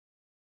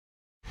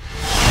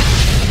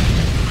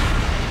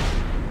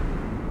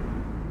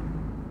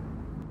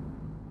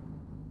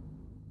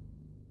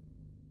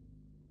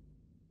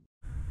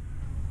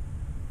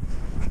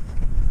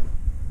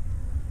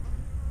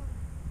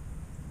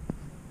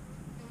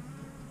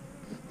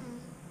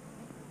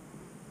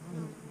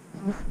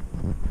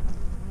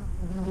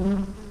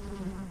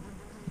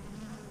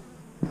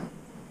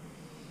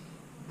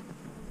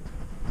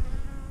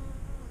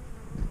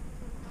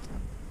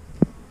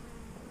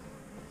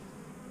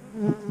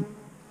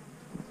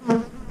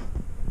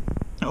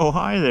Oh,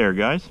 hi there,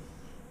 guys.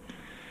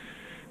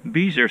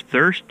 Bees are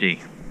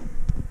thirsty.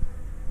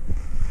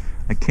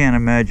 I can't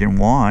imagine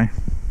why.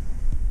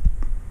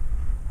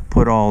 I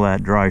put all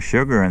that dry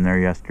sugar in there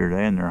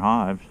yesterday in their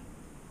hives.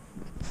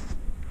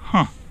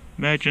 Huh,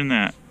 imagine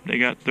that. They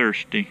got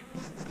thirsty.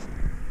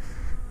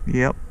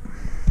 Yep.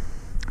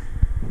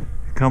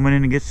 Coming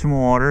in to get some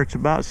water. It's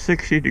about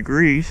 60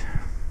 degrees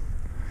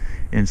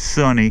in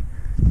sunny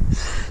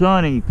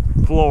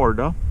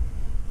Florida.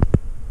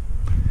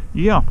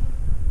 Yeah.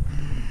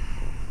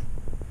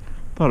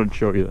 Thought I'd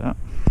show you that.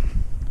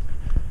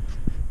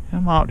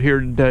 I'm out here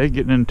today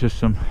getting into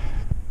some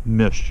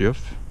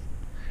mischief.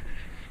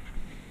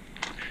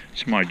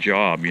 It's my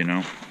job, you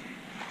know,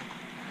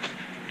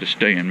 to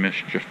stay in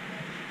mischief.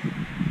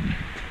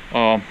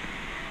 What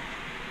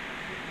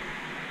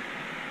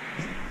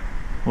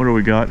do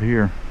we got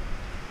here?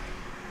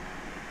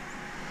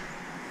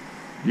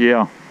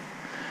 Yeah,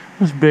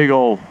 this big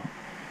old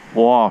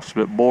wasp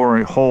that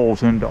boring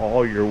holes into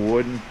all your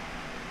wooden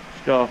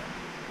stuff.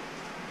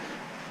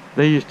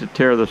 They used to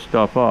tear this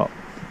stuff up.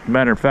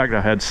 Matter of fact,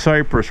 I had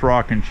cypress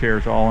rocking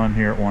chairs all in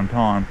here at one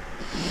time,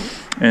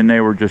 and they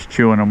were just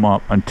chewing them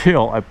up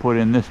until I put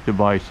in this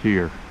device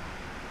here.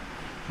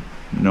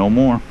 No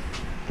more.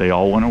 They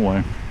all went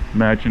away.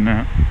 Imagine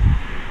that.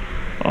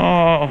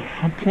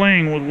 I'm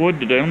playing with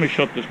wood today. Let me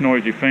shut this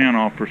noisy fan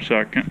off for a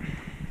second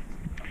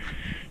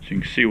so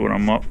you can see what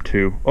I'm up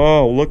to.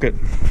 Oh, look at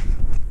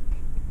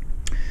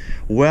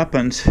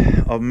weapons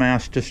of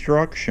mass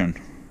destruction.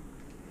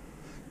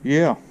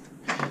 Yeah,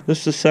 this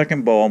is the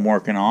second bow I'm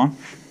working on.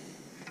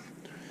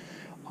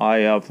 I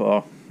have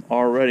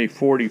already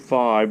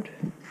 45'd.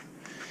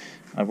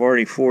 I've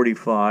already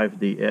 45'd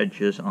the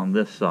edges on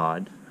this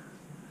side.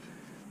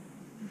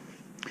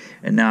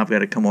 And now I've got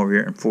to come over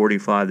here and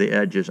 45 the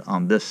edges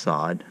on this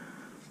side.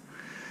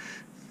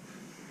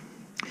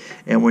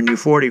 And when you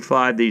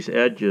 45 these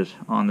edges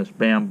on this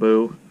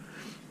bamboo,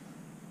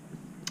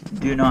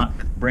 do not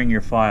bring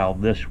your file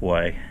this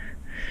way.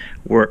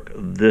 Work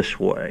this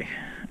way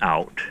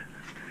out.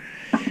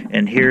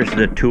 And here's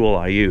the tool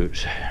I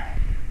use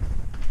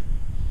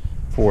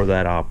for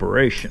that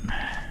operation.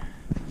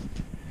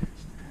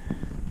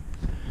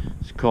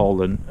 It's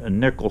called a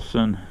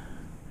Nicholson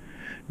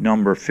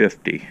number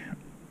 50.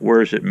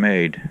 Where's it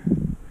made?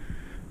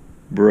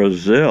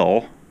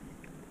 Brazil?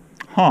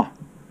 Huh.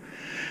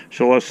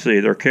 So let's see,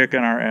 they're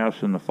kicking our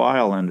ass in the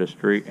file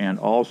industry and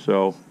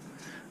also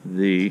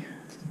the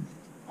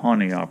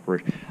honey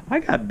operation.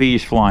 I got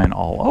bees flying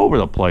all over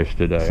the place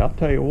today, I'll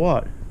tell you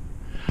what.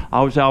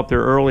 I was out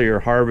there earlier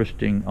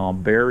harvesting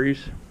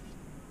berries,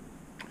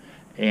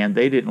 and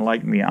they didn't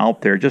like me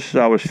out there just as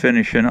I was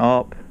finishing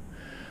up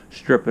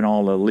stripping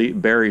all the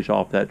berries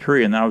off that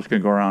tree, and then I was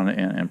going to go around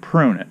and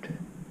prune it.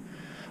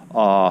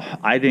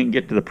 I didn't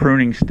get to the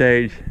pruning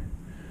stage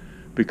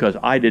because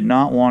I did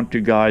not want to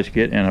guys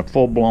get in a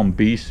full-blown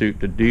bee suit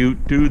to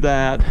do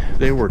that.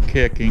 They were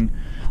kicking.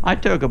 I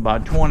took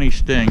about 20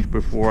 stings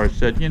before I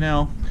said, you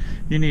know,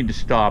 you need to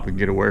stop and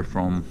get away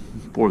from them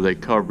before they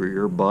cover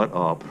your butt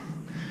up.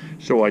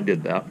 So I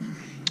did that.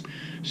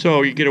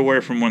 So you get away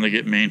from when they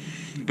get mean.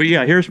 But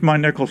yeah, here's my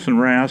Nicholson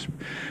rasp.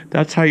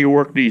 That's how you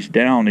work these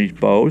down, these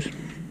bows.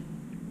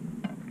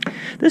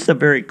 This is a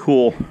very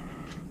cool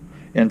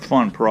and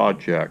fun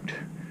project.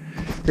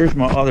 Here's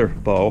my other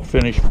bow,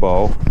 finished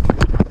bow.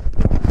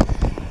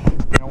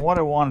 And what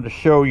I wanted to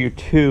show you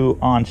too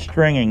on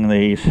stringing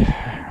these,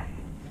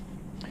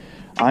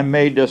 I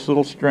made this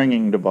little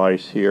stringing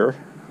device here.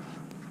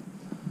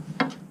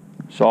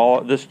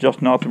 So this is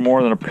just nothing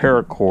more than a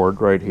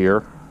paracord right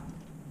here.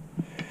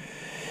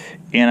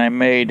 And I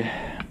made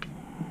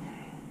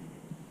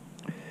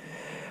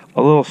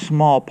a little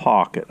small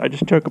pocket. I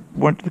just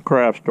went to the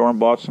craft store and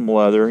bought some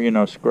leather, you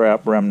know,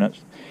 scrap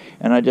remnants.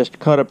 And I just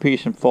cut a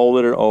piece and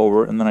folded it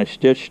over, and then I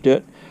stitched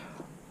it,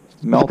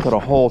 melted a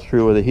hole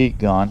through with a heat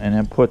gun, and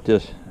then put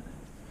this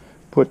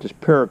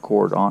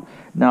paracord on.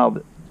 Now,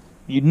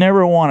 you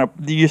never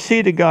want to. You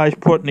see the guys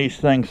putting these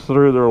things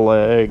through their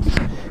legs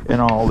and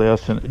all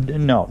this,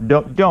 and no,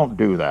 don't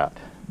do that.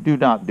 Do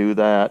not do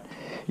that.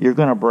 You're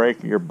going to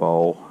break your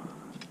bow.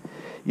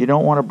 You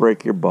don't want to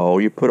break your bow.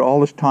 You put all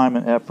this time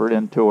and effort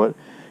into it.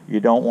 You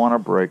don't want to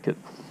break it.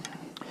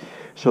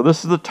 So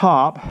this is the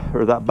top,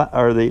 or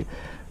the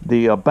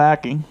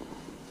backing.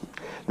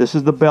 This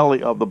is the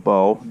belly of the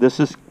bow. This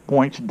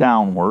points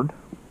downward.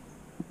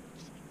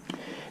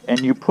 And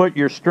you put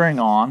your string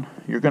on.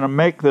 You're going to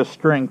make this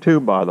string too,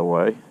 by the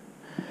way.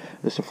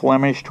 This is a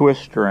Flemish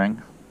twist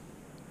string.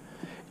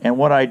 And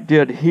what I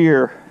did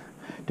here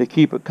to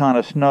keep it kind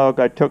of snug,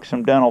 I took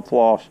some dental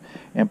floss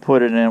and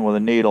put it in with a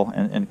needle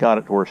and got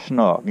it to where it's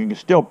snug. You can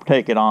still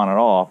take it on and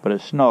off, but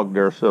it's snug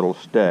there so it'll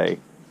stay.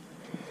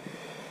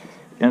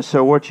 And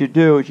so what you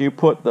do is you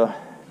put the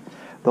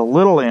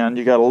little end,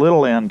 you got a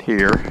little end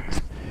here,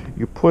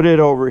 you put it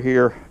over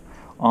here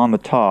on the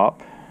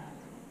top.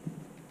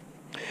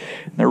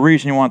 And the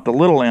reason you want the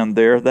little end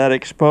there, that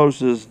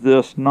exposes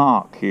this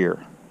knock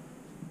here.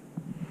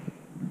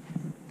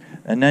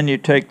 And then you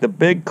take the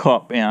big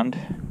cup end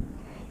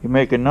You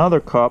make another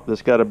cup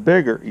that's got a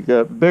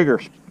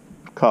bigger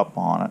cup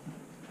on it.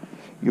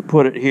 You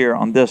put it here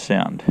on this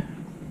end.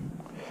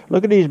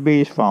 Look at these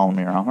bees following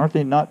me around. Aren't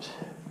they nuts?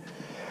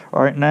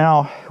 All right,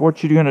 now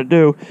what you're going to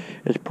do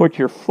is put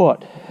your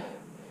foot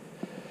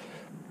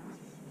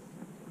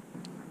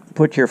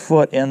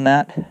in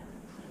that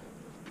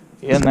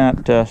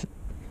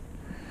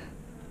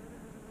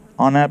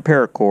on that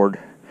paracord,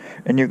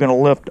 and you're going to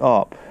lift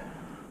up.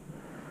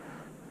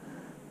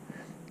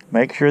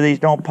 Make sure these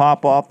don't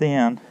pop off the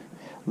end.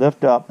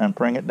 Lift up and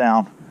bring it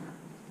down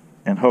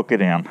and hook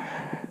it in.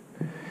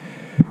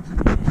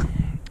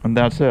 And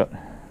that's it.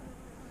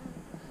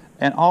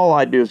 And all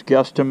I do is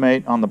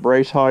guesstimate on the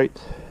brace height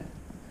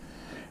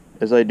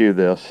as I do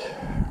this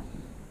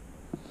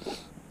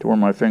to where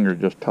my finger's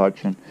just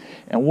touching.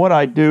 And what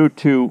I do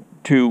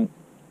to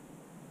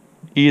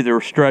either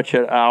stretch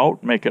it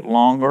out, make it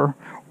longer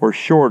or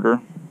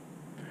shorter,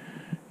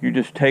 you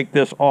just take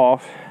this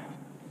off.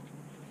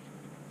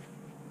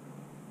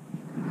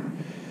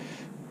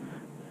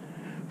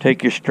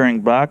 Take your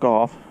string back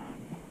off.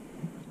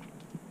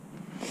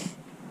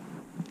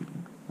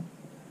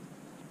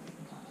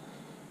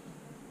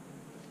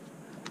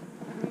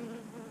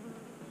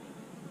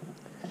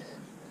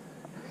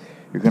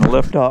 You're going to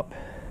lift up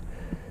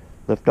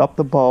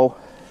the bow,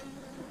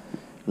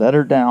 let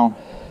her down.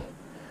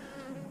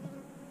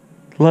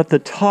 Let the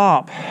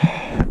top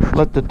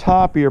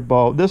of your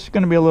bow, this is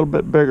going to be a little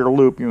bit bigger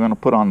loop you're going to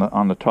put on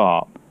the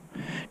top.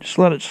 Just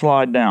let it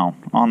slide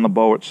down on the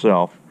bow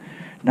itself.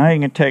 Now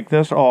you can take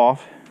this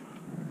off,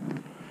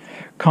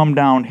 come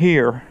down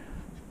here,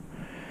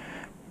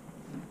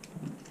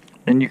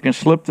 and you can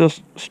slip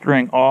this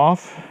string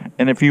off,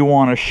 and if you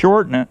want to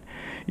shorten it,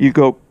 you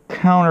go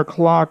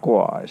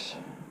counterclockwise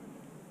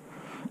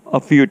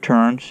a few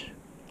turns,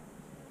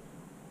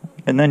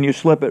 and then you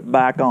slip it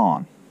back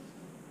on.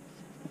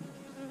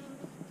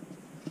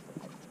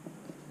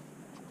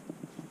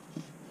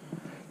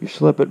 You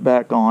slip it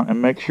back on and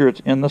make sure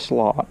it's in the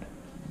slot.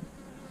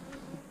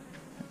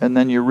 And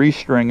then you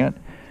restring it,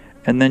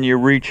 and then you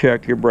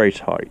recheck your brace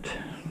height.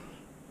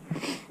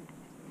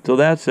 So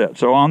that's it.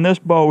 So on this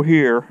bow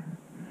here,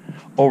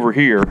 over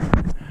here,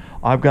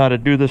 I've got to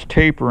do this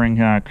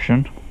tapering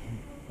action.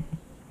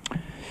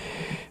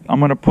 I'm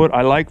going to put,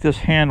 I like this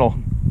handle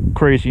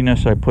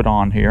craziness I put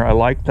on here. I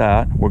like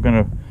that. We're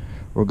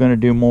gonna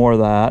do more of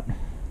that.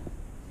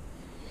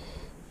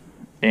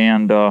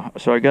 And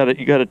so you got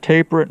to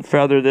taper it and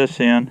feather this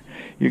in.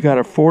 You got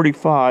to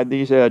 45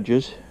 these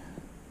edges.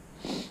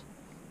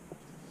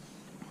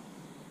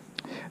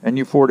 And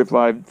you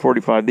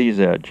 45 these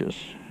edges.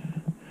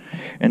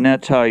 And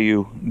that's how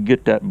you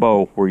get that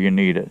bow where you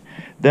need it.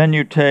 Then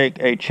you take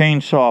a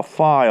chainsaw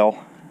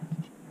file.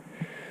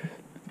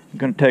 You're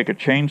going to take a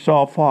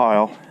chainsaw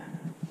file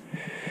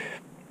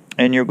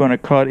and you're going to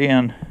cut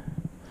in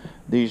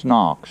these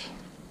nocks.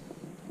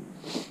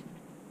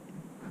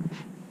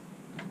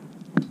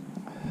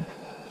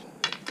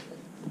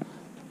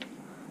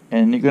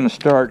 And you're going to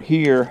start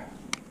here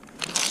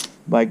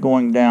by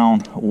going down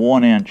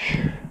 1 inch.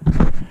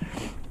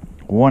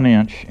 1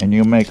 inch, and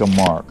you make a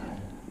mark.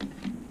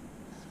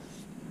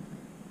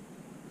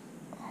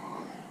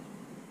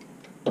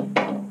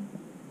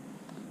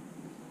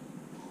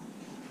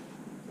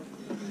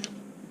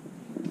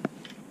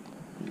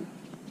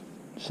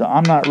 So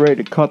I'm not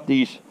ready to cut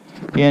these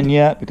in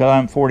yet because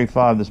I'm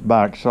 45 this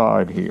back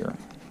side here.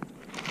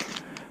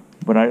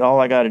 But all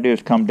I got to do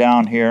is come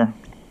down here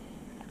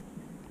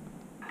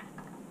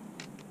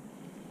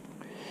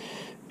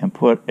and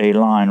put a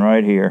line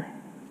right here,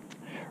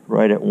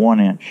 right at 1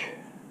 inch.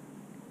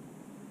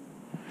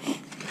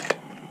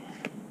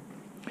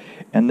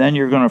 And then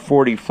you're going to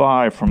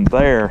 45 from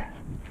there.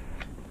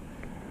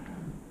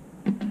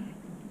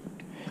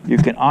 You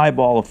can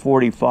eyeball a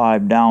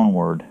 45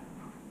 downward.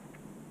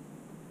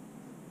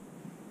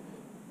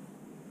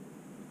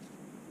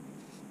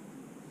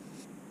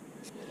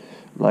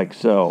 Like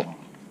so.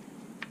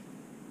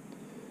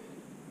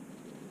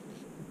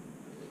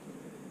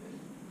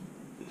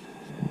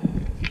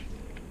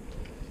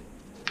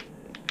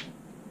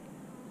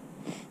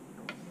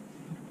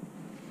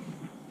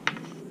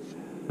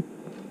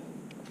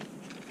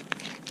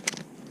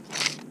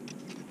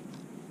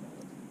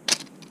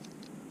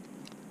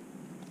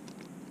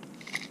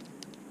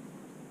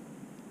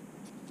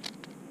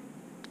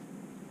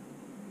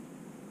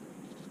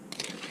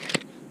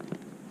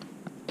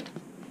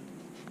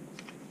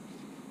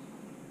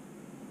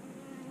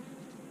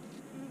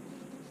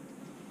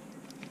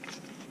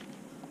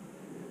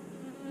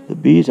 The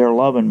bees are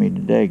loving me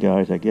today,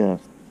 guys, I guess.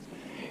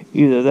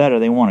 Either that or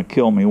they want to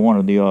kill me, one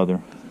or the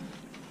other.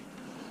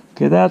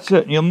 Okay, that's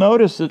it. You'll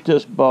notice that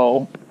this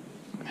bow,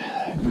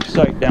 you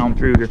sight down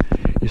through here,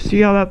 you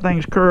see how that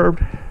thing's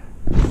curved?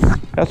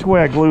 That's the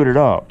way I glued it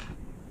up.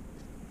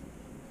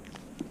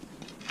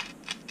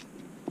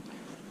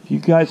 If you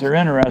guys are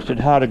interested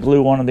how to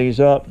glue one of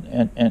these up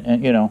and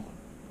you know,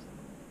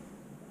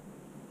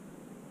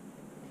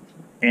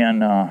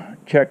 and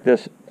check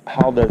this,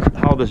 how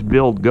this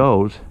build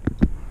goes.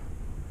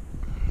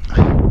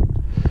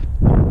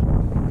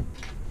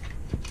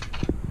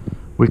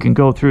 we can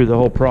go through the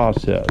whole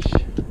process.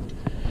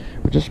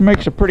 It just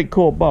makes a pretty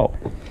cool bow.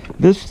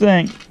 This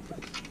thing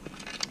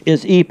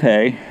is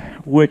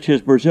Ipe, which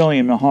is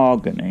Brazilian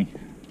mahogany.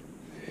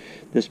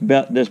 This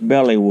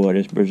belly wood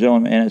is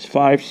Brazilian, and it's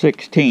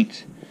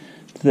 5/16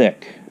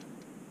 thick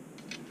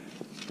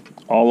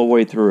all the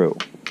way through.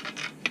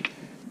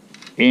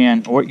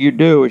 And what you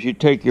do is you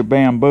take your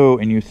bamboo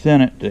and you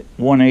thin it to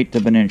 1/8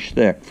 of an inch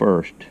thick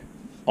first,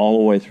 all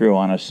the way through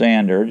on a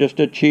sander. Just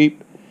a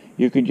cheap,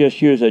 you could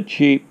just use a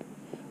cheap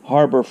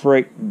Harbor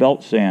Freight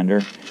belt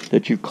sander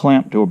that you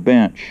clamp to a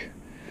bench.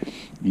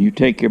 You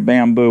take your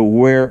bamboo,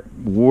 wear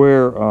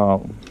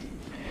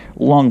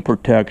lung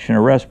protection,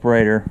 a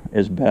respirator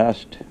is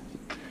best.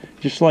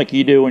 Just like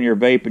you do when you're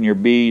vaping your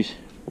bees,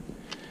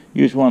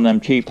 use one of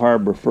them cheap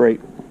Harbor Freight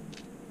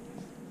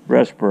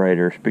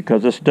respirators,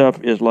 because this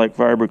stuff is like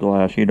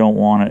fiberglass. You don't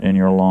want it in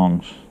your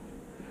lungs.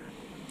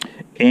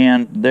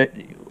 And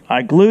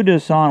I glued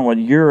this on with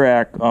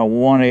Urac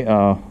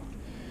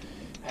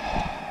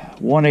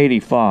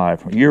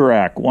 185.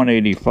 Urac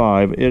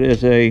 185. It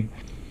is a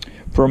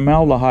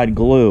formaldehyde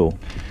glue,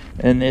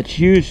 and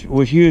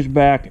was used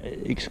back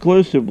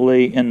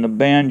exclusively in the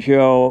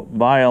banjo,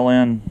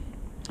 violin,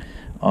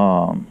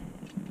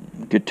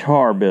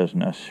 guitar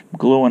business,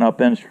 gluing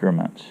up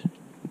instruments.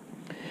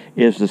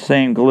 Is the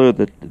same glue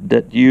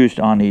that used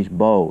on these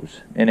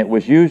bows, and it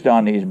was used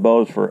on these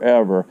bows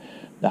forever.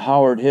 The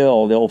Howard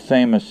Hill, the old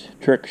famous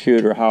trick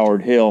shooter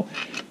Howard Hill,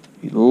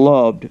 he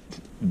loved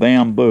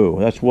bamboo.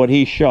 That's what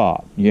he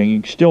shot. You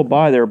can still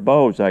buy their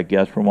bows, I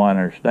guess, from what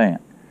I understand.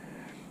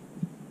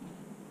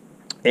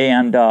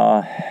 And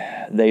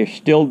they're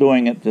still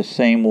doing it the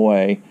same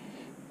way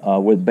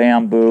with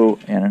bamboo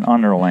and an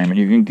underlayment.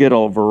 You can get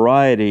a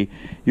variety.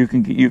 You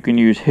can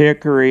use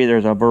hickory.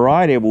 There's a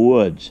variety of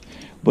woods.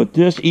 But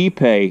this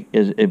Ipe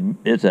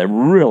is a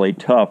really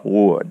tough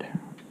wood.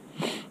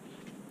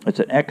 It's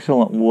an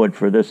excellent wood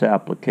for this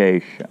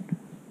application.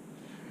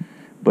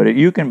 But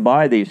you can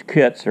buy these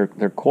kits.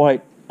 They're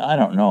quite, I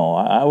don't know,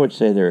 I would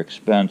say they're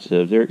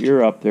expensive.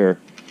 You're up there,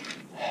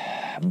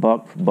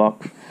 buck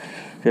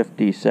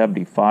 50,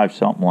 75,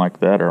 something like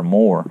that or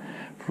more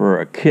for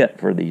a kit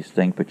for these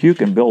things. But you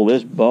can build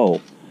this bow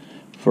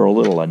for a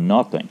little of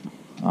nothing.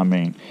 I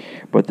mean,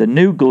 but the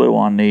new glue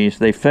on these,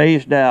 they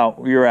phased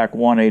out Urac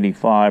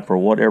 185 for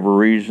whatever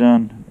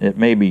reason. It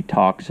may be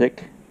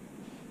toxic.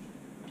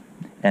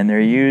 And they're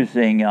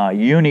using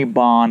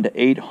Unibond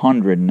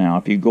 800 now.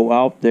 If you go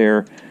out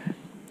there,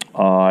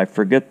 I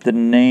forget the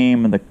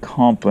name of the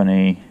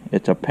company.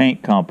 It's a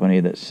paint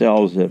company that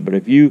sells it. But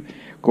if you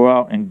go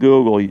out and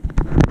Google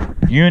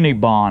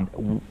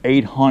Unibond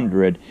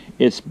 800,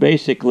 it's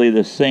basically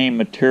the same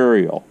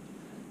material,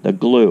 the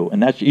glue.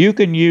 And that's, you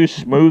can use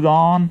Smooth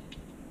On,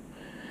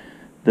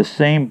 the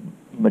same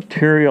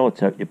material.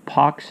 It's a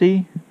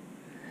epoxy,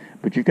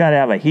 but you got to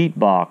have a heat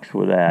box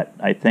with that,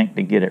 I think,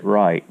 to get it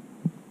right.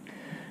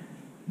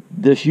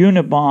 This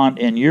Unibond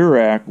in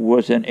Urac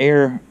was an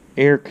air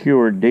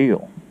cured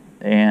deal,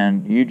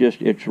 and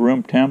it's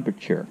room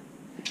temperature,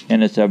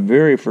 and it's a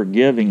very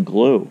forgiving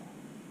glue.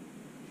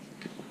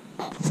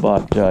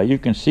 But you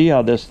can see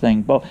how this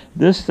thing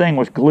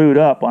was glued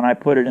up when I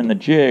put it in the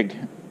jig.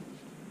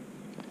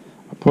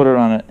 I put it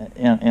on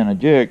in a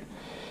jig,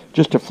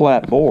 just a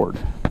flat board,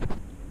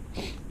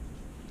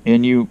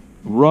 and you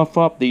rough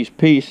up these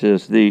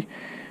pieces.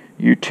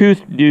 You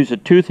use a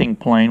toothing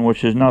plane,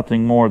 which is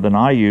nothing more than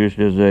I used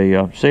as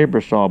a saber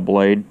saw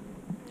blade,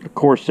 a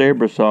coarse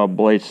saber saw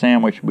blade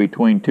sandwiched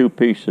between two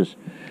pieces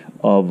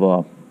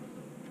of.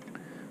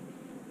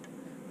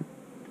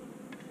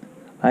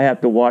 I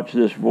have to watch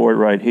this void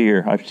right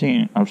here. I've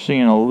seen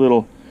a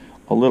little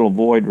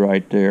void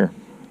right there.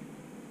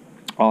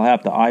 I'll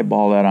have to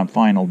eyeball that on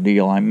final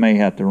deal. I may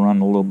have to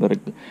run a little bit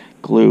of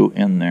glue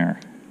in there.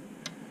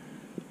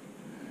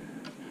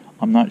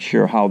 I'm not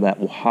sure how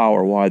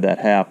or why that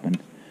happened,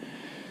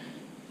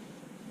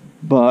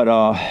 but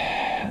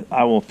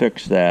I will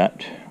fix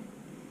that.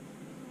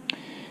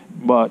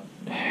 But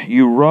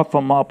you rough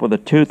them up with a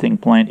toothing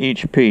plane,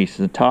 each piece,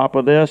 the top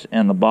of this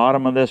and the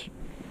bottom of this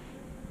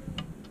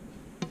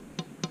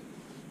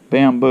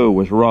bamboo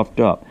was roughed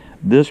up.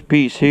 This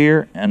piece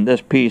here and this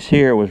piece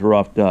here was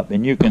roughed up,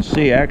 and you can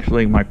see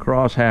actually my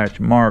crosshatch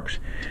marks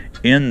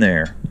in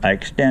there. I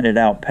extended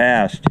out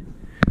past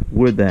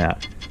with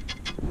that.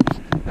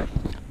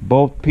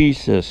 Both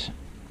pieces,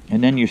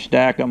 and then you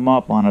stack them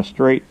up on a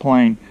straight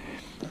plane,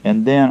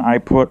 and then I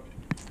put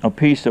a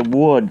piece of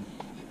wood.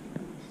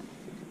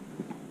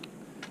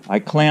 I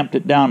clamped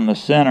it down in the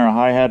center.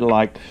 I had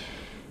like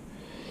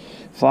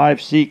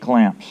 5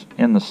 C-clamps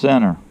in the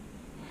center.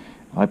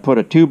 I put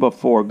a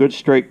 2x4, good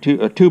straight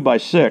a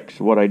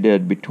 2x6, what I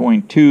did,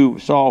 between 2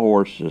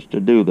 sawhorses to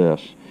do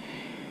this.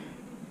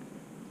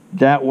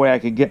 That way I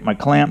could get my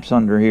clamps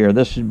under here.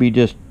 This would be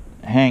just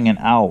hanging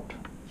out.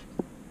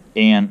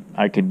 And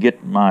I could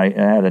get I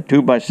had a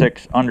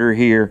 2x6 under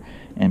here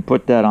and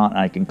put that on.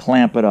 I can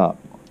clamp it up.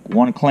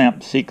 One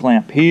clamp,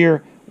 C-clamp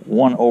here,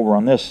 one over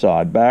on this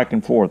side, back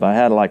and forth. I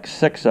had like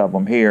 6 of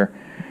them here.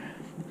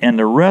 And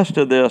the rest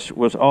of this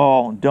was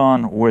all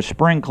done with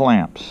spring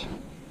clamps.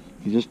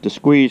 You just to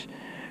squeeze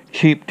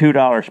cheap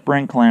 $2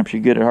 spring clamps you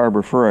get at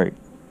Harbor Freight.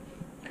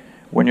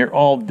 When you're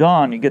all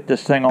done, you get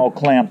this thing all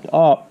clamped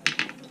up.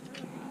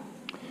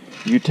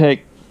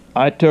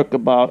 I took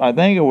about, I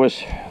think it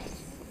was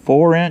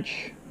 4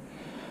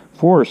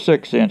 or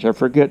 6 inch, I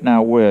forget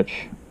now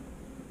which.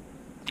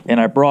 And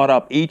I brought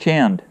up each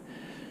end.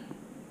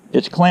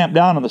 It's clamped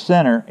down in the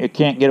center, it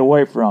can't get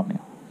away from you.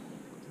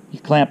 You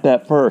clamp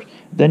that first,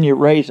 then you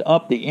raise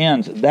up the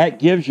ends. That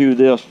gives you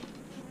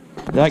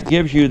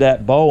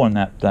that bow in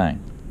that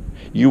thing.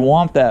 You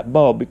want that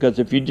bow, because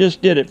if you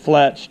just did it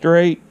flat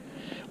straight,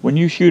 when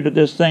you shoot at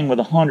this thing with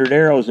 100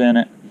 arrows in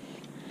it,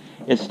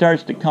 it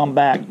starts to come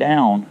back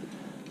down,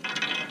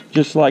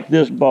 just like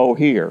this bow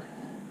here.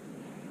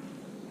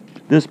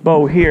 This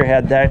bow here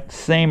had that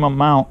same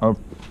amount of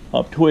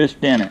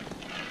twist in it,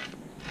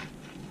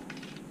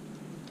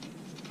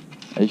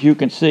 as you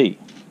can see.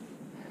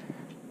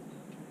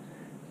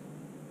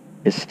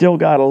 It's still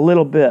got a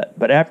little bit,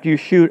 but after you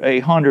shoot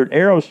 100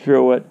 arrows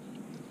through it,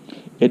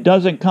 it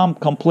doesn't come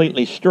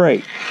completely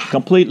straight.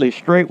 Completely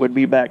straight would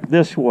be back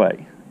this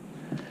way.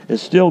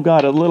 It's still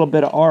got a little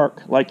bit of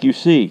arc, like you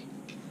see.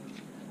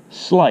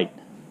 Slight.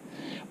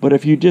 But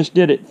if you just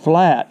did it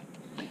flat,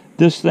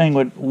 this thing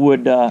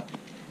would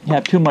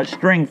have too much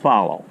string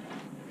follow.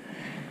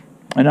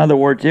 In other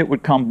words, it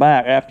would come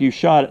back after you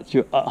shot it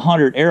through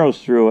 100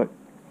 arrows through it.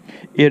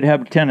 It'd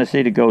have a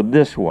tendency to go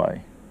this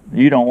way.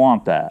 You don't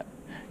want that.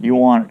 You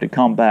want it to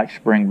come back,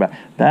 spring back.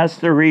 That's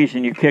the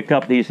reason you kick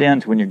up these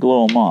ends when you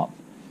glue them up.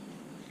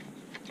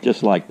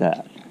 Just like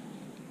that.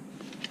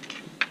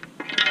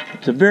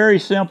 It's a very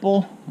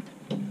simple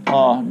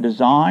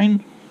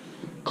design,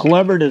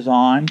 clever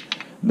design.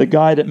 The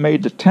guy that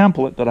made the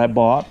template that I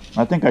bought,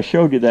 I think I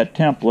showed you that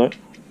template.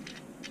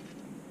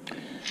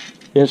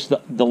 It's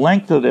the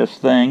length of this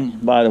thing,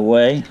 by the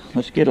way.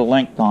 Let's get a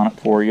length on it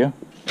for you.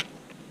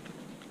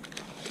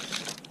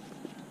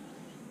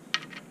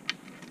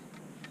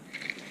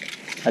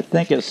 I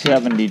think it's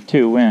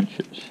 72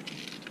 inches.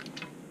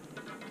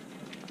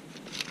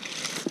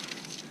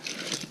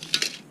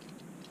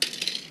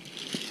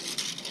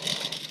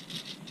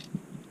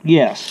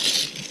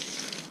 Yes.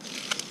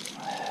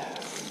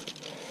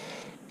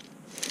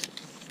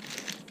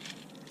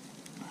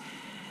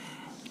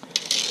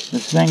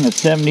 This thing is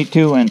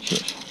 72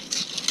 inches.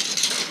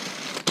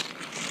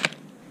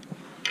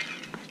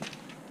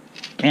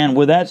 And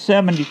with that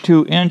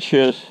 72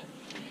 inches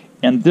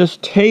and this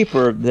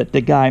taper that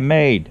the guy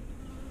made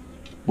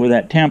with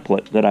that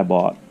template that I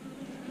bought,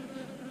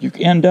 you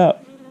end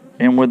up,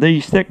 and with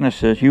these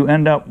thicknesses, you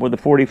end up with a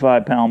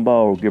 45-pound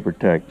bow, give or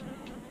take.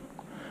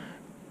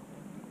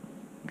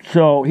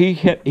 So he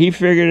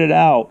figured it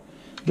out,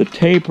 the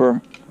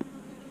taper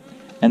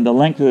and the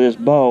length of this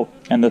bow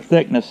and the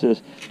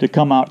thicknesses to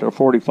come out to a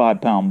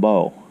 45-pound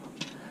bow,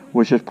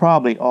 which is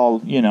probably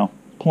all, you know,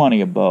 plenty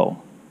of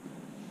bow.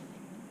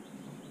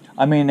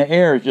 I mean, the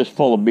air is just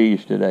full of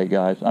bees today,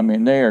 guys. I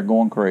mean, they are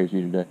going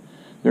crazy today.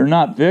 They're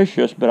not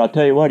vicious, but I'll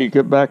tell you what, you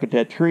get back at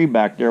that tree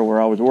back there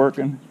where I was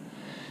working,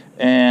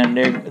 and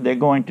they're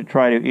going to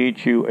try to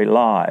eat you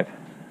alive.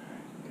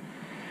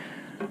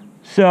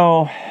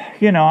 So,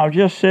 you know, I was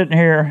just sitting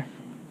here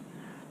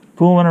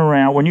fooling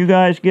around. When you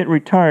guys get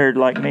retired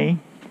like me,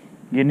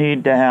 you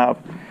need to have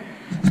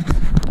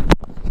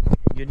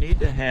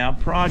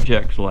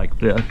projects like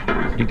this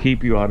to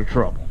keep you out of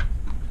trouble.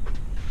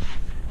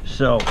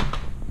 So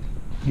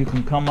you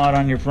can come out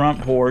on your front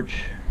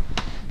porch,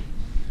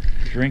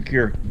 drink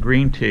your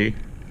green tea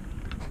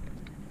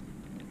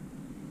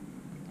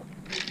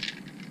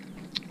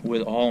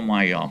with all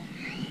my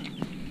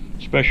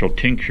special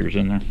tinctures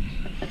in there,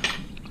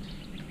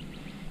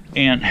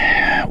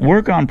 and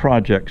work on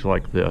projects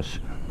like this.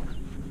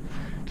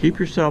 Keep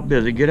yourself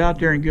busy. Get out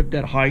there and get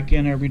that hike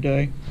in every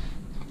day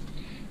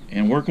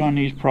and work on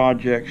these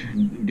projects.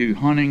 Do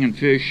hunting and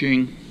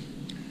fishing.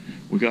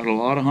 We got a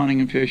lot of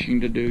hunting and fishing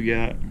to do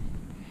yet,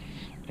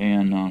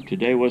 and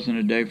today wasn't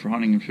a day for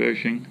hunting and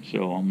fishing,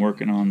 so I'm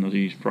working on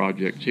these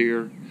projects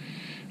here.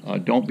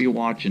 Don't be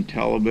watching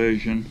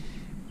television,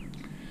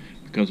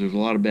 because there's a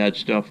lot of bad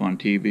stuff on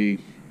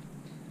TV.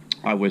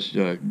 I was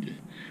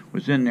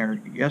in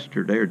there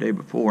yesterday or day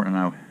before, and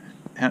I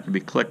happened to be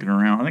clicking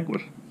around. I think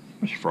it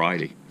was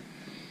Friday,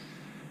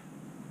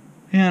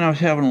 and I was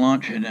having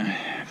lunch, and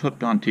I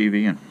flipped on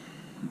TV, and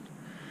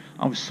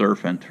I was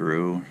surfing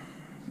through,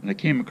 and I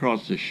came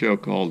across this show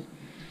called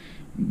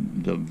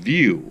The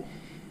View,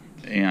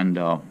 and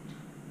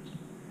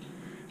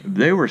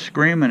they were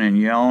screaming and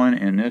yelling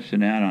and this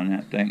and that on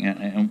that thing,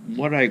 and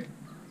what I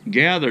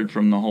gathered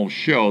from the whole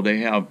show, they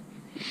have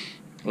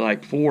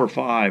like 4 or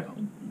 5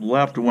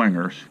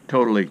 left-wingers,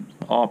 totally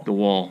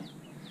off-the-wall,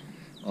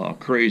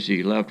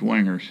 crazy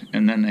left-wingers,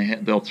 and then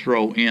they'll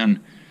throw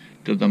in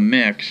to the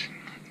mix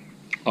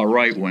a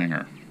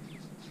right-winger.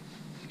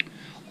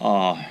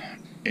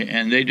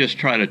 And they just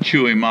try to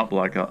chew him up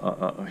like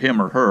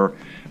him or her,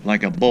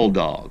 like a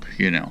bulldog,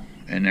 you know.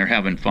 and they're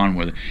having fun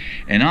with it.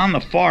 And on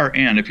the far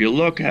end, if you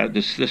look at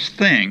this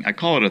thing, I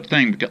call it a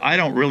thing because I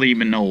don't really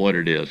even know what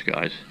it is,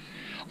 guys.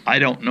 I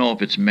don't know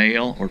if it's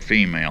male or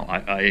female.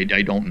 I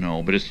don't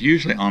know, but it's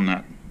usually on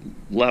that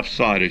left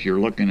side as you're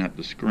looking at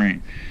the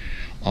screen.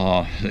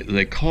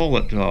 They call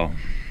it,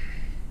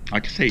 I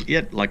can say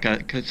it, like I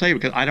could say,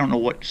 because I don't know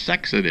what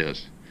sex it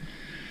is.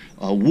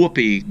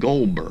 Whoopi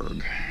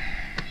Goldberg.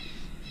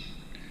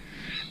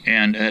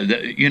 And,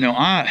 you know,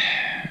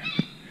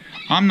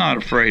 I'm not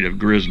afraid of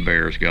grizzly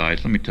bears,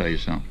 guys. Let me tell you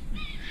something.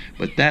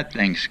 But that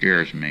thing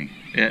scares me.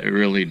 It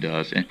really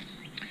does.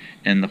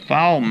 And the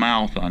foul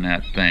mouth on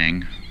that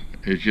thing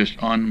is just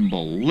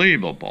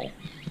unbelievable.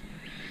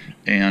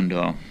 And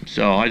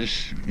so I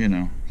just, you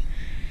know,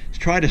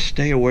 try to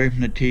stay away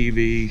from the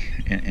TV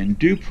and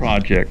do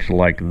projects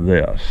like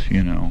this,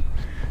 you know,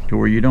 to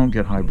where you don't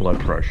get high blood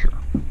pressure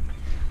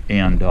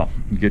and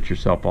get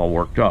yourself all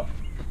worked up.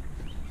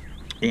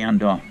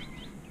 And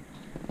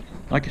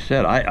like I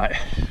said, I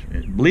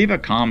leave a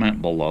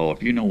comment below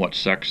if you know what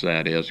sex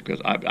that is,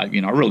 because I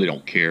you know, I really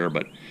don't care,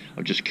 but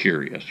I'm just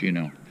curious, you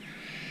know.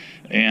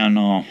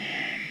 And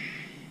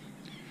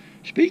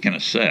speaking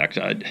of sex,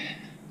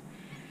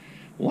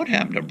 what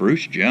happened to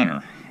Bruce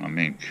Jenner? I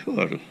mean,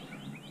 good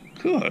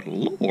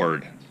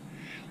Lord.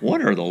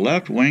 What are the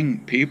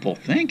left-wing people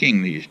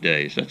thinking these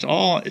days? That's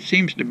all it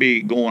seems to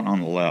be going on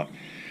the left.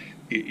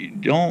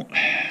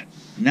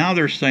 Now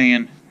they're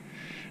saying,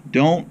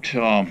 don't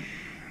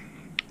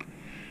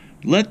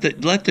let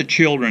the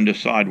children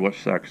decide what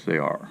sex they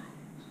are.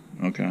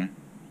 Okay?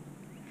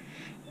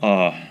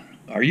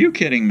 Are you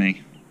kidding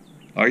me?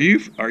 Are you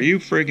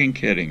friggin'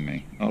 kidding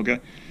me? Okay?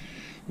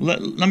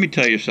 Let me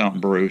tell you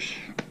something, Bruce,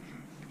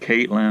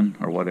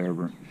 Caitlin, or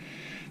whatever.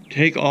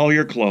 Take all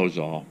your clothes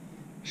off,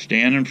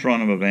 stand in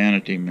front of a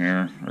vanity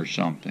mirror or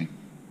something,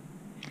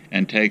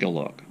 and take a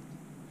look.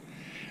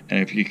 And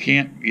if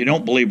you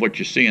don't believe what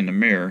you see in the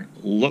mirror,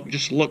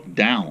 just look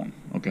down,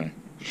 okay?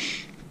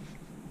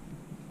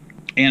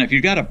 And if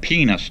you got a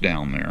penis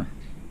down there,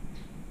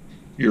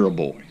 you're a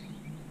boy.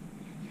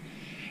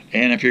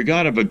 And if you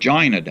got a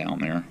vagina down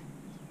there,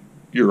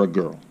 you're a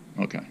girl,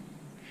 okay?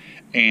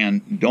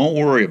 And don't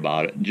worry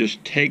about it.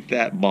 Just take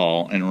that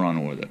ball and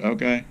run with it,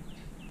 okay?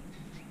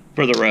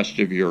 For the rest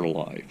of your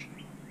life.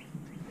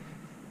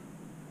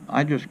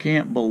 I just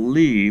can't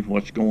believe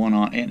what's going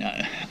on.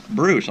 And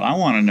Bruce, I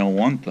want to know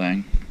one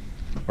thing,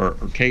 or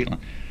Caitlin,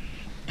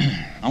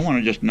 I want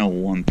to just know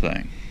one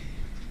thing.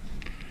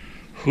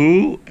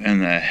 Who in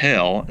the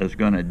hell is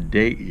going to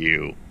date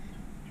you?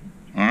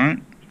 All right?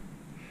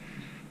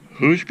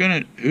 Who's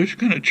gonna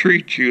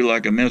treat you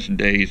like a Miss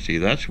Daisy?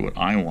 That's what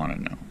I want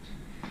to know.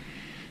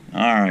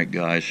 All right,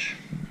 guys.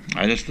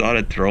 I just thought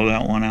I'd throw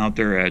that one out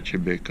there at you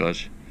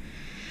because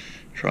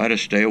try to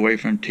stay away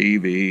from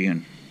TV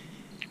and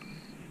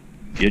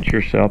get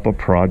yourself a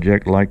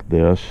project like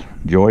this.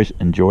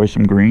 Enjoy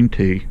some green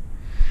tea.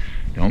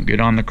 Don't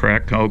get on the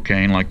crack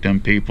cocaine like them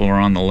people are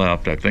on the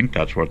left. I think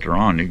that's what they're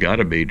on. You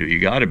gotta be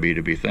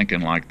to be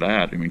thinking like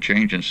that. I mean,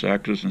 changing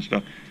sexes and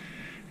stuff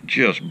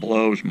just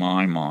blows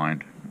my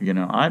mind. You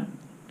know,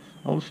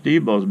 old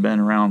Steve-O's been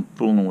around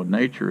fooling with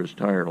nature his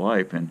entire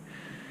life, and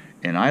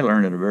I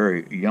learned at a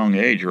very young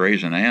age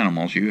raising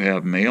animals. You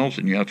have males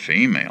and you have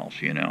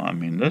females, you know. I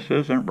mean, this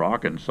isn't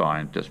rocket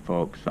science,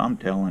 folks. I'm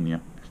telling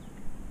you.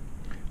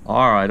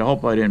 All right, I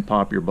hope I didn't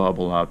pop your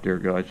bubble out there,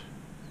 guys.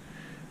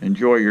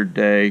 Enjoy your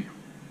day.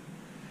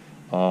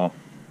 If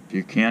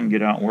you can,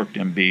 get out and work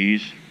them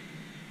bees.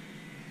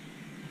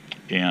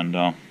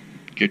 And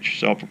get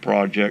yourself a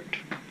project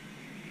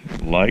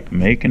like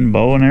making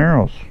bow and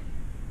arrows.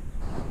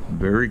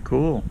 Very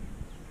cool.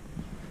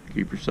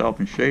 Keep yourself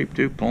in shape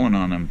too, pulling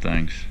on them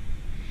things.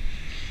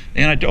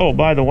 And oh,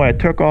 by the way, I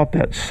took off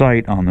that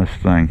sight on this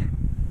thing.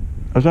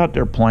 I was out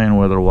there playing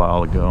with it a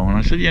while ago, and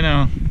I said, you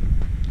know,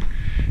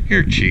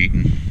 you're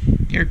cheating.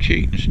 You're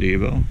cheating,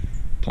 Steve-O.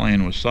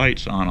 Playing with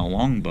sights on a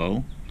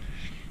longbow.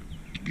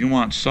 If you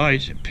want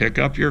sights, pick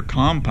up your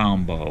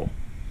compound bow.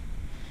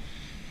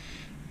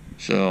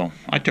 So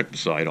I took the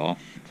sight off,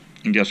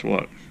 and guess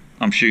what?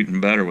 I'm shooting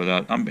better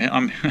without.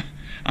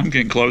 I'm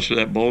getting close to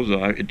that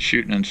bullseye. It's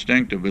shooting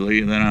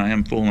instinctively than I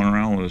am fooling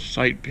around with a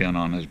sight pin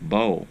on this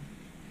bow.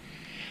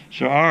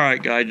 So, all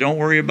right, guys, don't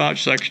worry about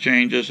sex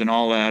changes and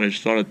all that. I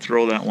just thought I'd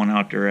throw that one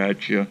out there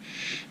at you.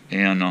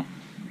 And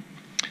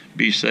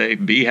be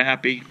safe, be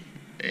happy,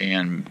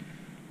 and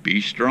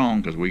be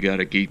strong, because we got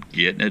to keep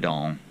getting it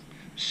on.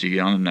 See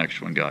you on the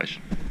next one, guys.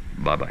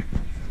 Bye-bye.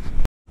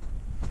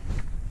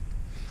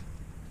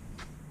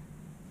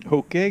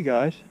 Okay,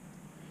 guys.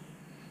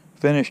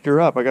 Finished her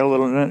up. I got a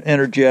little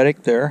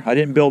energetic there. I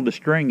didn't build the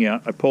string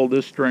yet. I pulled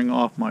this string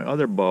off my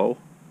other bow,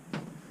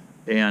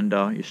 and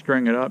you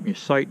string it up and you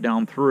sight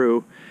down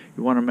through.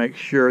 You want to make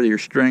sure that your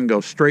string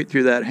goes straight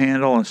through that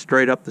handle and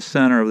straight up the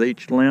center of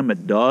each limb.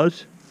 It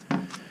does.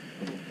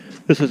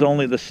 This is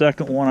only the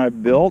second one I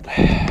built.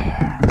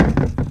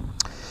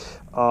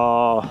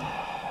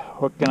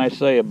 What can I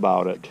say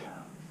about it?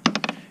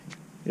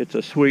 It's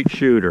a sweet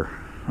shooter.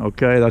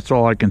 Okay, that's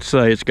all I can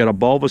say. It's got a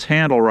bulbous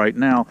handle right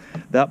now.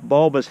 That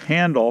bulbous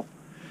handle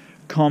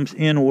comes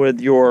in with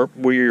your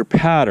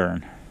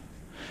pattern.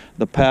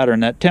 The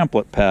pattern, that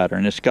template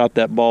pattern. It's got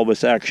that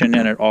bulbous action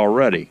in it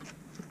already.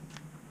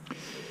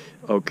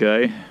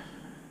 Okay.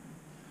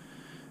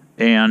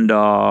 And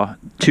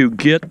to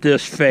get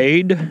this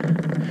fade,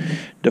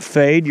 the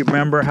fade, you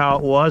remember how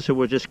it was?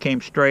 It just came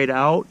straight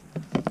out.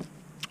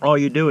 All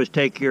you do is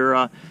take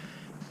your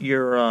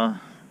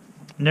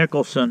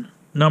Nicholson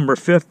number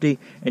 50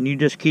 and you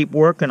just keep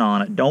working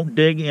on it. Don't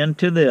dig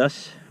into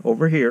this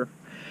over here.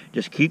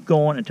 Just keep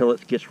going until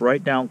it gets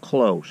right down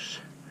close.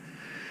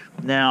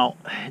 Now,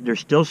 there's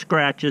still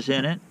scratches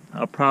in it.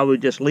 I'll probably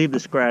just leave the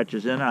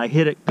scratches in it. I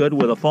hit it good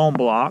with a foam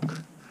block.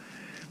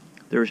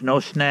 There's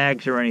no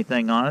snags or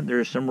anything on it.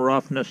 There's some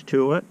roughness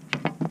to it.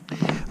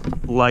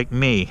 Like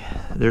me,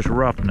 there's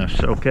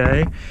roughness,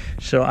 okay?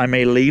 So I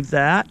may leave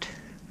that.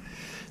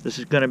 This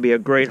is going to be a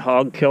great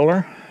hog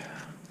killer.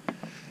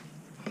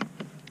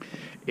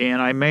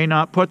 And I may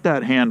not put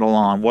that handle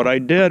on. What I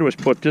did was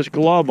put this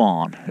glove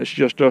on. It's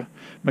just a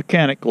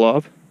mechanic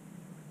glove.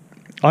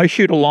 I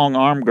shoot a long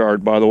arm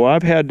guard, by the way.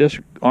 I've had this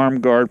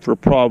arm guard for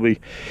probably,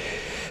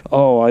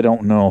 oh, I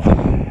don't know.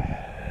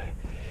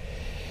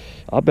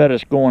 I bet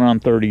it's going on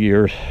 30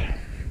 years.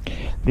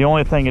 The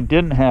only thing it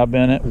didn't have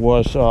in it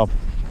was,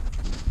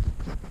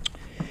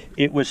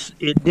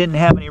 it didn't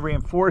have any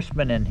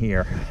reinforcement in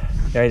here,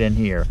 right in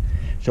here.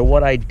 So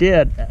what I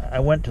did, I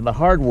went to the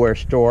hardware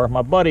store.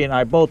 My buddy and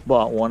I both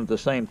bought one at the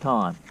same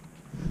time.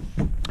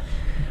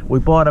 We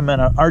bought them in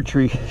an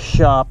archery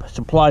shop,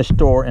 supply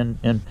store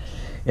in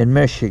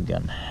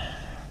Michigan.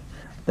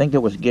 I think it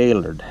was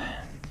Gaylord.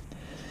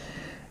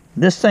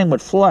 This thing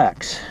would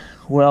flex.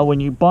 Well, when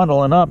you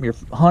bundle it up, you're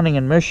hunting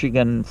in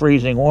Michigan in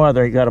freezing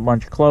weather, you got a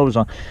bunch of clothes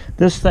on.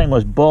 This thing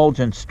was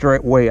bulging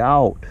straight way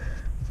out.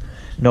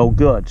 No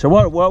good. So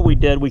what we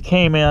did, we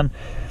came in,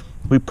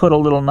 we put a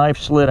little knife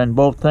slit in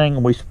both things,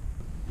 and we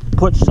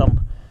put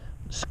some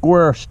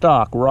square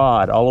stock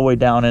rod all the way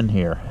down in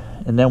here.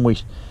 And then we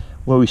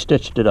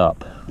stitched it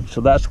up.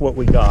 So that's what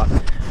we got.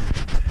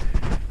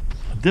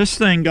 This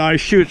thing,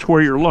 guys, shoots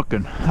where you're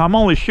looking. I'm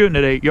only shooting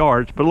at 8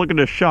 yards, but look at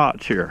the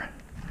shots here.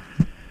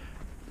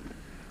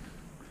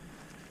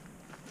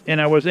 And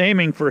I was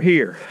aiming for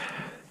here.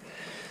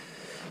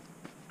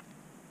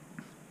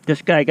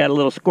 This guy got a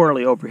little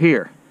squirrely over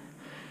here.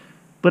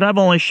 But I've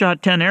only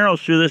shot 10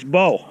 arrows through this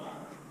bow.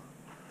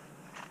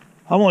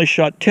 I've only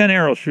shot 10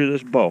 arrows through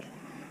this bow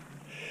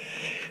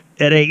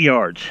at 8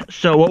 yards.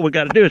 So what we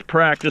got to do is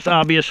practice,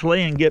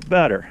 obviously, and get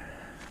better.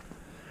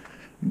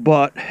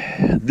 But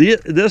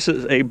this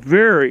is a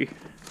very,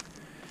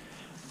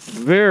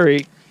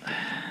 very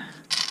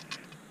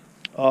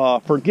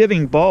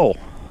forgiving bow.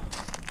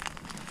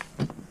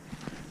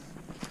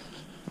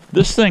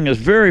 This thing is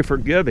very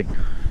forgiving.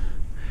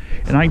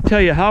 And I can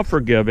tell you how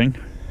forgiving.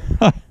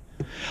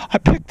 I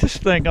picked this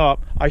thing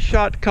up. I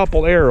shot a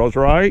couple arrows,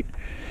 right?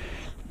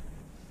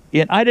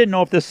 And I didn't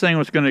know if this thing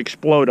was going to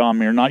explode on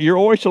me or not. You're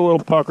always a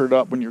little puckered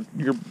up when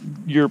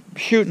you're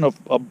shooting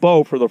a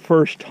bow for the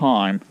first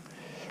time,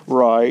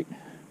 right?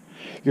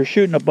 You're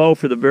shooting a bow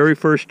for the very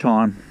first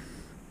time.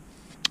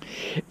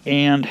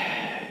 And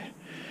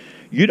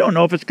you don't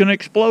know if it's going to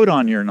explode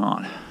on you or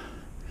not.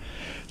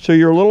 So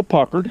you're a little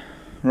puckered,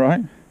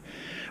 right?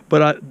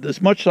 But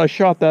as much as I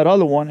shot that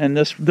other one, and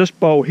this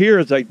bow here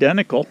is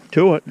identical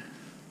to it.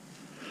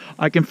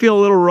 I can feel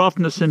a little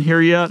roughness in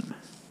here yet.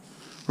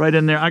 Right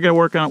in there. I got to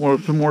work on it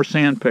with some more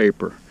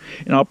sandpaper.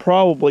 And I'll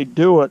probably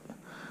do it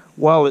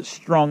while it's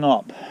strung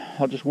up.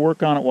 I'll just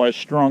work on it while it's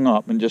strung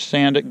up and just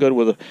sand it good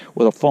with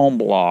a foam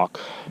block.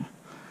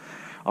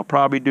 I'll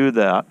probably do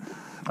that.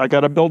 I got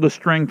to build a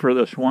string for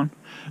this one.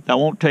 That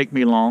won't take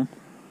me long.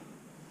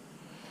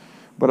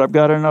 But I've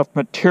got enough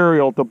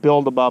material to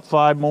build about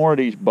 5 more of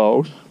these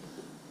bows.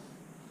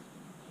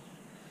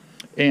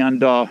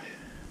 And,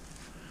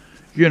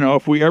 you know,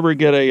 if we ever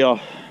get a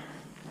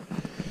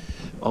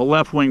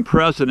left-wing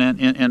president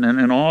in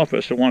an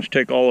office that wants to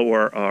take all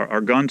of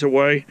our guns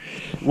away,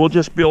 we'll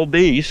just build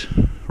these,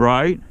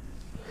 right?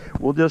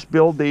 We'll just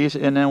build these,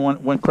 and then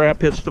when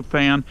crap hits the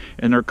fan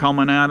and they're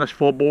coming at us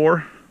full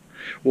bore,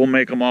 we'll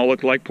make them all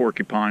look like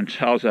porcupines.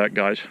 How's that,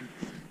 guys?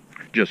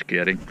 Just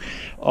kidding.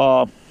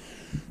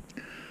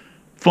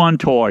 Fun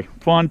toy,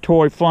 fun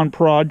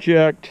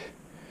project.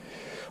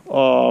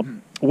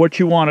 What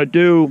you want to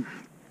do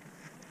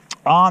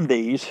on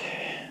these,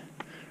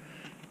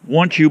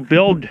 once you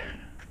build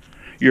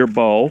your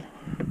bow,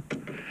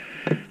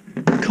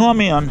 come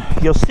in,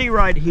 you'll see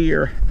right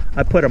here,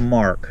 I put a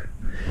mark.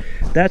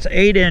 That's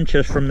 8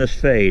 inches from this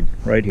fade,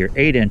 right here,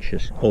 8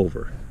 inches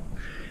over.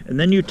 And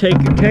then you take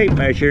your tape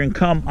measure and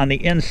come on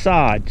the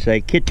inside,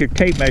 say, get your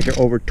tape measure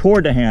over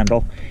toward the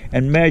handle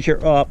and measure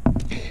up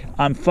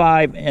on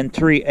 5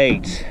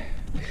 3/8.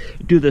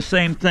 Do the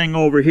same thing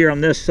over here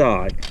on this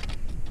side.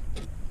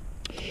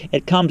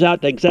 It comes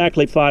out to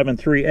exactly 5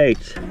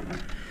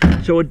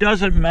 3/8. So it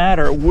doesn't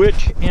matter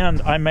which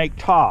end I make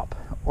top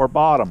or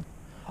bottom.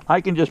 I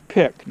can just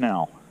pick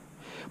now.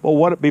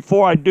 But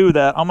before I do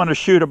that, I'm going to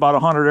shoot about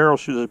 100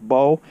 arrows through this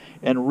bow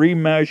and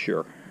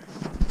remeasure.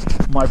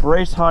 My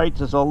brace height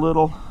is a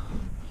little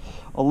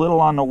a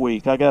little on the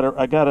weak. I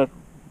gotta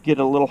get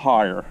a little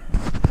higher.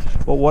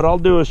 But what I'll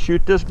do is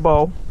shoot this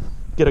bow,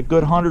 get a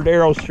good 100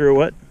 arrows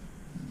through it.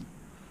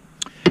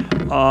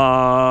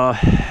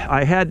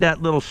 I had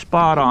that little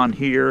spot on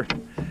here,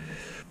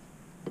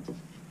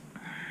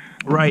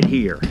 right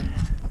here,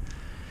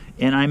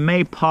 and I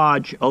may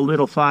podge a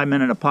little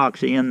 5-minute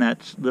epoxy in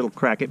that little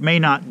crack. It may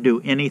not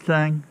do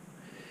anything,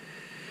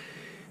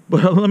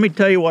 but let me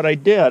tell you what I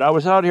did. I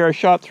was out here, I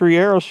shot 3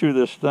 arrows through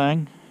this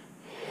thing,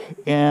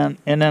 and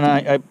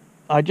then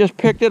I just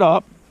picked it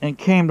up and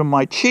came to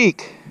my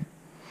cheek,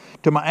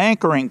 to my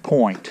anchoring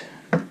point.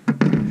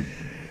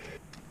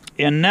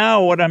 And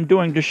now what I'm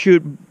doing to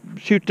shoot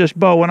this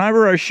bow,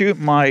 whenever I shoot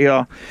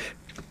my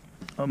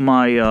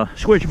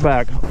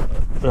switchback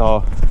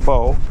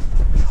bow,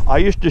 I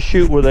used to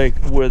shoot with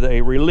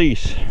a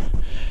release,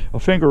 a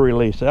finger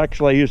release.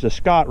 Actually, I used a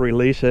Scott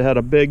release. It had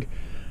a big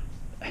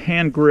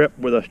hand grip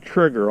with a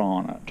trigger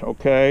on it,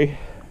 okay?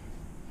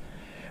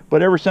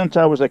 But ever since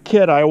I was a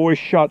kid, I always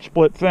shot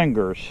split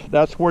fingers.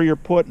 That's where you're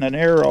putting an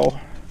arrow.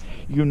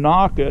 You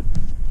knock it,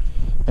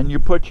 and you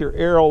put your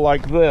arrow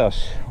like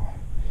this.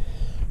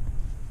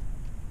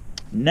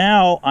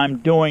 Now I'm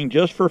doing,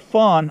 just for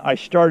fun, I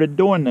started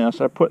doing this.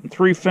 I'm putting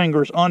 3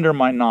 fingers under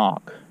my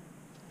nock.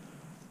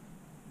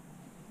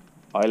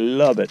 I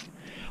love it.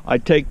 I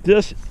take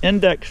this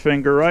index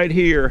finger right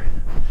here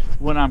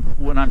when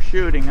I'm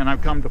shooting, and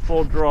I've come to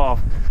full draw.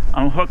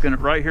 I'm hooking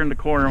it right here in the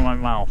corner of my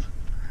mouth.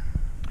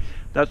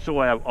 That's the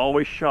way I've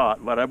always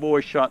shot, but I've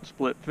always shot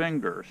split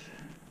fingers.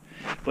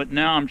 But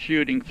now I'm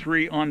shooting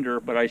 3 under,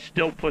 but I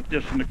still put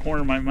this in the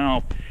corner of my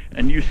mouth,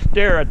 and you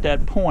stare at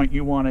that point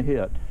you want to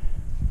hit.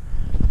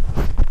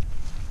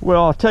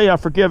 Well, I'll tell you how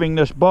forgiving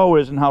this bow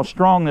is and how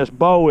strong this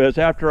bow is.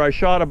 After I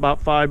shot about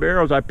 5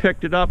 arrows, I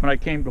picked it up and I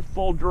came to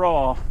full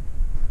draw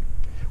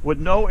with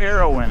no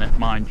arrow in it,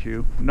 mind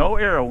you. No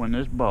arrow in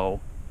this bow.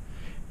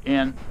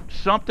 And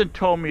something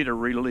told me to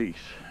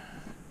release.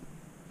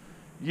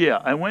 Yeah,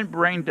 I went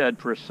brain dead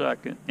for a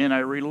second and I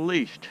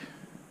released.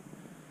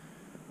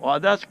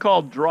 Well, that's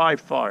called dry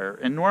fire.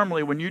 And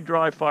normally when you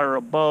dry fire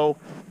a bow,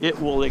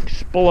 it will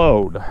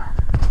explode.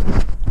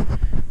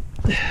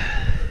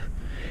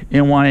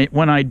 And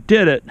when I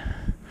did it,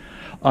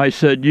 I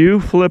said,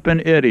 "You flippin'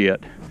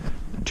 idiot,"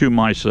 to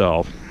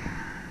myself.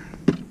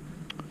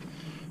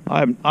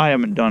 I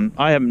haven't done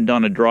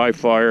a dry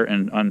fire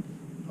in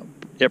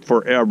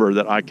forever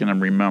that I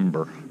can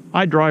remember.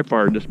 I dry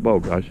fired this bow,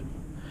 guys.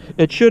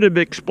 It should have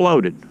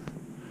exploded.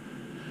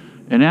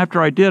 And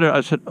after I did it,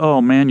 I said, "Oh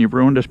man, you've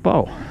ruined this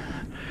bow."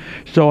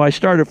 So I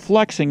started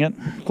flexing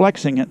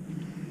it.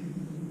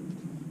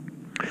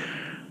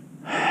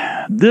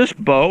 This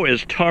bow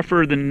is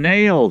tougher than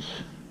nails.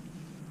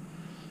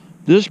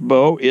 This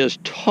bow is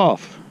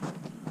tough.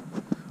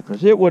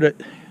 Because it would have...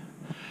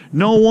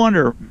 No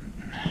wonder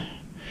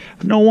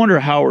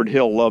Howard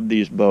Hill loved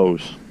these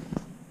bows.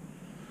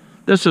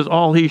 This is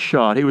all he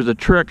shot. He was a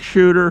trick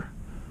shooter.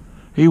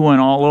 He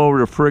went all over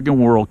the friggin'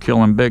 world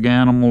killing big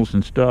animals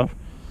and stuff.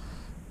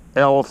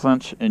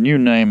 Elephants, and you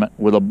name it,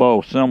 with a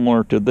bow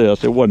similar to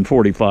this. It wasn't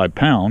 45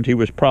 pounds. He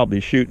was probably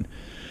shooting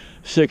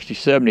 60,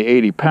 70,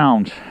 80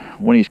 pounds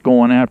when he's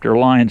going after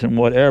lions and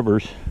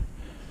whatevers.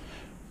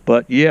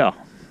 But yeah,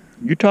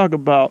 you talk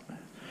about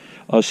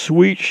a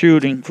sweet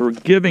shooting,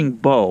 forgiving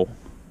bow.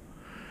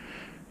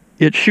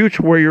 It shoots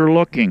where you're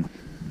looking.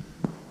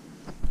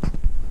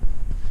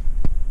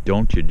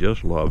 Don't you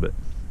just love it?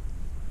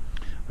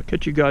 I'll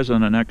catch you guys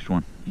on the next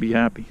one. Be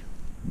happy.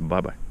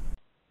 Bye-bye.